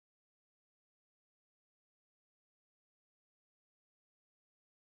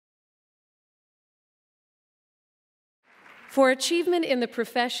For achievement in the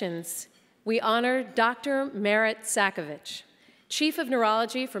professions, we honor Dr. Merit Cudkowicz, Chief of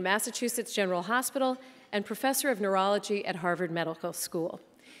Neurology for Massachusetts General Hospital and Professor of Neurology at Harvard Medical School.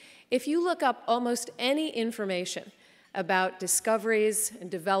 If you look up almost any information about discoveries and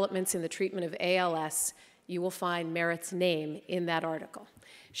developments in the treatment of ALS, you will find Merit's name in that article.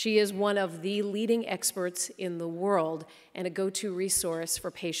 She is one of the leading experts in the world and a go-to resource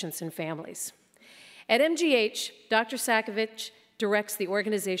for patients and families. At MGH, Dr. Cudkowicz directs the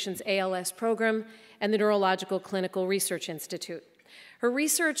organization's ALS program and the Neurological Clinical Research Institute. Her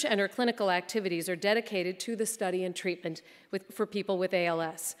research and her clinical activities are dedicated to the study and treatment for people with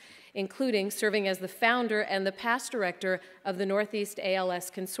ALS, including serving as the founder and the past director of the Northeast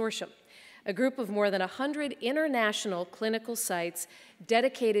ALS Consortium, a group of more than 100 international clinical sites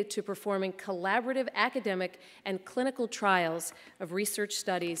dedicated to performing collaborative academic and clinical trials of research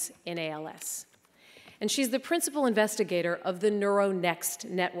studies in ALS. And she's the principal investigator of the NeuroNext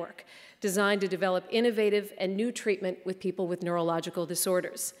network, designed to develop innovative and new treatment with people with neurological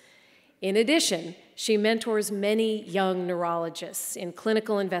disorders. In addition, she mentors many young neurologists in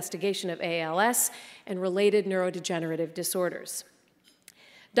clinical investigation of ALS and related neurodegenerative disorders.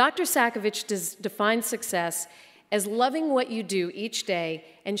 Dr. Cudkowicz defines success as loving what you do each day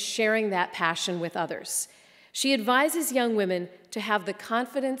and sharing that passion with others. She advises young women to have the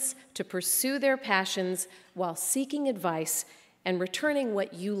confidence to pursue their passions while seeking advice and returning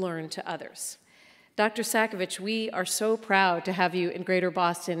what you learn to others. Dr. Cudkowicz, we are so proud to have you in Greater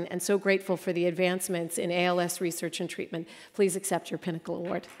Boston and so grateful for the advancements in ALS research and treatment. Please accept your Pinnacle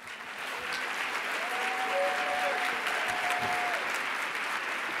Award.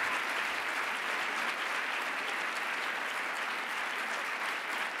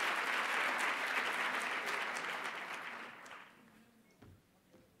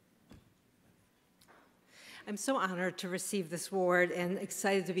 I'm so honored to receive this award and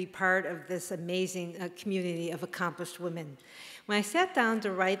excited to be part of this amazing community of accomplished women. When I sat down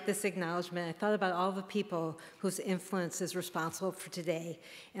to write this acknowledgement, I thought about all the people whose influence is responsible for today,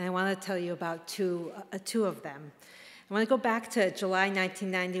 and I want to tell you about two of them. I want to go back to July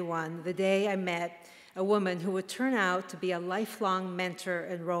 1991, the day I met a woman who would turn out to be a lifelong mentor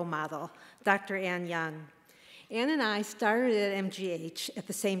and role model, Dr. Ann Young. Ann and I started at MGH at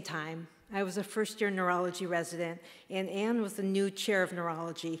the same time. I was a first-year neurology resident, and Ann was the new chair of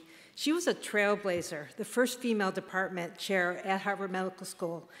neurology. She was a trailblazer, the first female department chair at Harvard Medical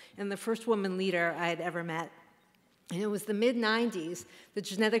School, and the first woman leader I had ever met. And it was the mid-90s, the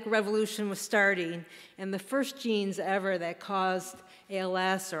genetic revolution was starting, and the first genes ever that caused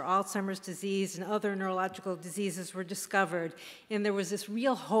ALS or Alzheimer's disease and other neurological diseases were discovered. And there was this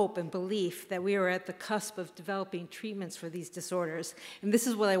real hope and belief that we were at the cusp of developing treatments for these disorders. And this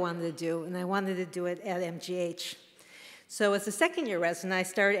is what I wanted to do, and I wanted to do it at MGH. So as a second-year resident, I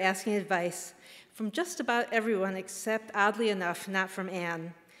started asking advice from just about everyone except, oddly enough, not from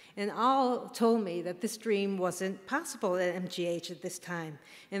Ann. And all told me that this dream wasn't possible at MGH at this time,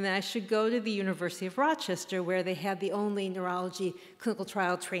 and that I should go to the University of Rochester, where they had the only neurology clinical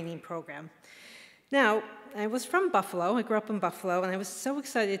trial training program. Now, I was from Buffalo. I grew up in Buffalo, and I was so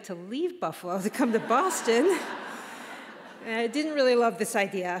excited to leave Buffalo to come to Boston. I didn't really love this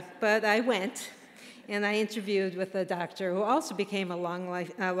idea, but I went, and I interviewed with a doctor who also became a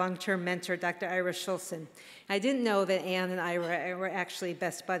long-term mentor, Dr. Ira Schulzen. I didn't know that Ann and Ira were actually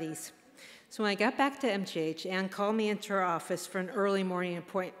best buddies. So when I got back to MGH, Ann called me into her office for an early morning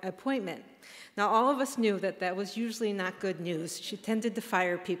appointment. Now, all of us knew that that was usually not good news. She tended to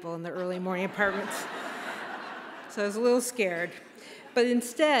fire people in the early morning apartments. So I was a little scared. But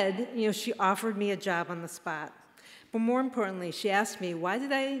instead, she offered me a job on the spot. But more importantly, she asked me, why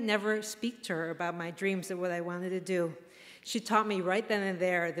did I never speak to her about my dreams and what I wanted to do? She taught me right then and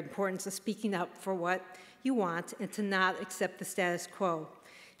there the importance of speaking up for what you want and to not accept the status quo.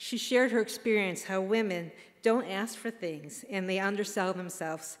 She shared her experience, how women don't ask for things and they undersell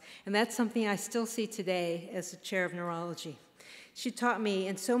themselves. And that's something I still see today as the chair of neurology. She taught me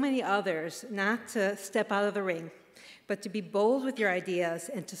and so many others not to step out of the ring, but to be bold with your ideas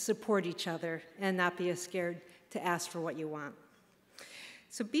and to support each other and not be scared to ask for what you want.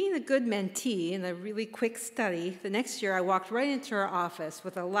 So being a good mentee in a really quick study, the next year I walked right into her office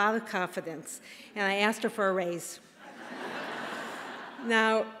with a lot of confidence, and I asked her for a raise.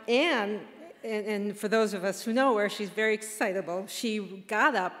 Now, Ann, and for those of us who know her, she's very excitable. She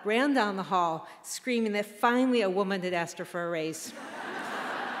got up, ran down the hall, screaming that finally a woman had asked her for a raise.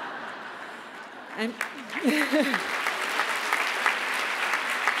 And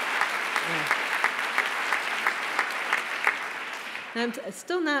I'm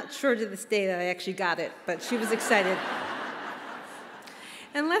still not sure to this day that I actually got it, but she was excited.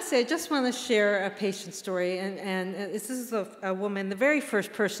 And lastly, I just want to share a patient story, and this is a woman, the very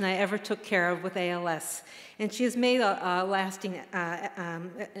first person I ever took care of with ALS, and she has made a lasting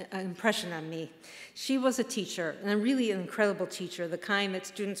impression on me. She was a teacher, and a really incredible teacher, the kind that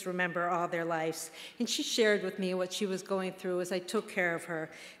students remember all their lives, and she shared with me what she was going through as I took care of her,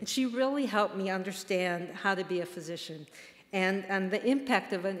 and she really helped me understand how to be a physician. And the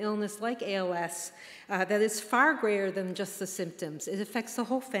impact of an illness like ALS that is far greater than just the symptoms. It affects the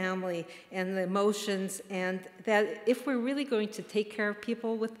whole family and the emotions, and that if we're really going to take care of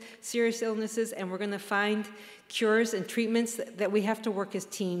people with serious illnesses and we're going to find cures and treatments, that we have to work as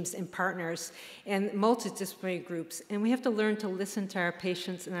teams and partners and multidisciplinary groups. And we have to learn to listen to our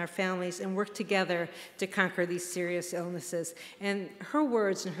patients and our families and work together to conquer these serious illnesses. And her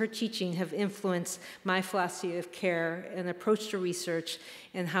words and her teaching have influenced my philosophy of care and approach to research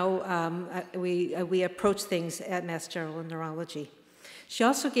and how we approach things at Mass General Neurology. She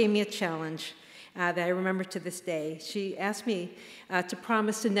also gave me a challenge that I remember to this day. She asked me to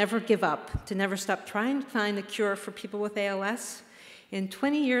promise to never give up, to never stop trying to find a cure for people with ALS. And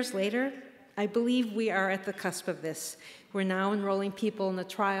 20 years later, I believe we are at the cusp of this. We're now enrolling people in a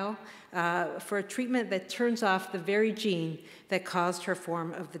trial for a treatment that turns off the very gene that caused her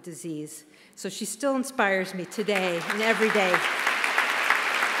form of the disease. So she still inspires me today and every day.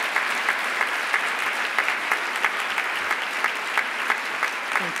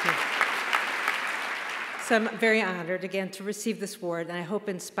 Thank you. So I'm very honored, again, to receive this award, and I hope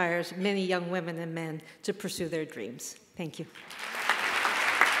it inspires many young women and men to pursue their dreams. Thank you.